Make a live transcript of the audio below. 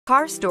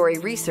Car Story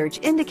research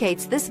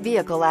indicates this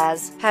vehicle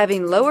as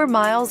having lower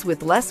miles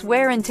with less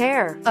wear and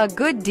tear, a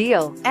good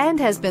deal, and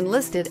has been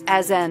listed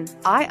as an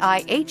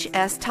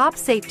IIHS top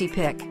safety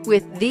pick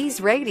with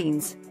these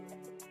ratings.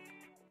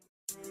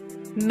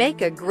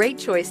 Make a great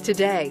choice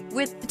today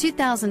with the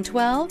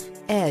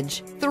 2012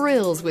 Edge.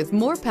 Thrills with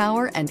more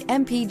power and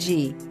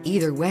MPG.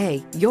 Either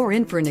way, you're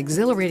in for an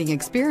exhilarating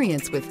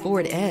experience with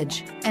Ford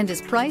Edge and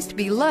is priced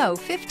below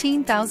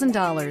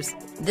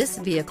 $15,000. This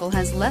vehicle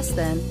has less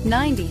than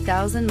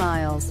 90,000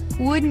 miles.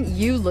 Wouldn't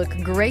you look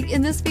great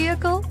in this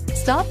vehicle?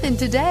 Stop in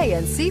today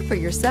and see for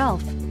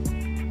yourself.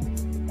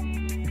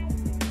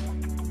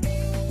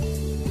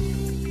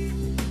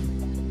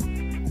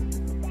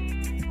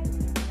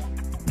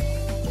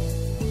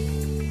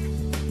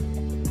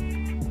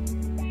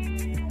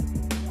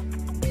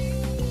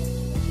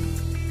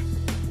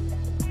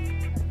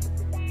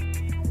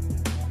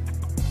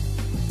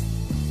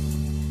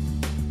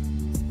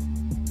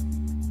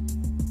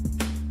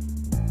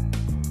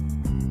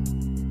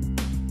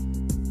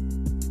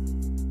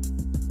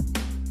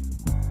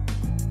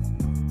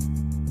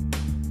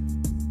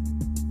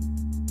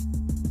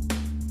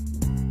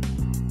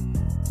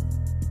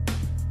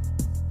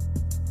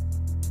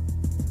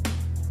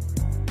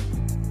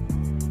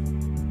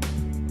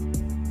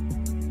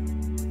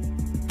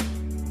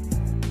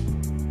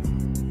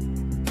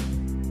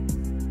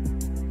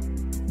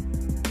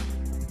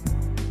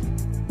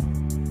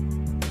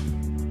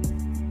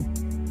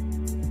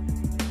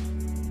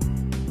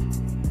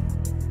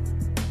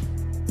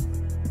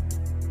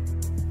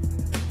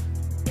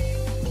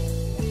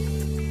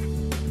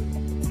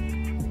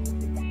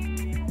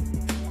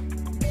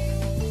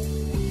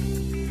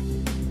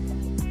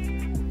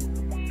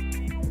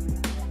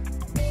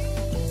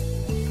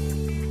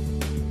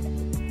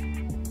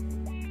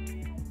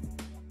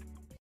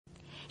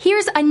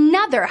 Here's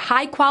another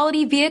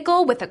high-quality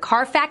vehicle with a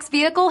Carfax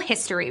Vehicle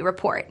History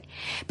Report.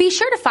 Be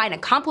sure to find a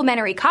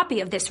complimentary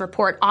copy of this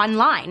report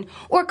online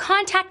or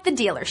contact the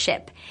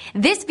dealership.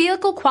 This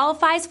vehicle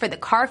qualifies for the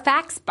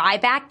Carfax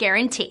Buyback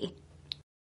Guarantee.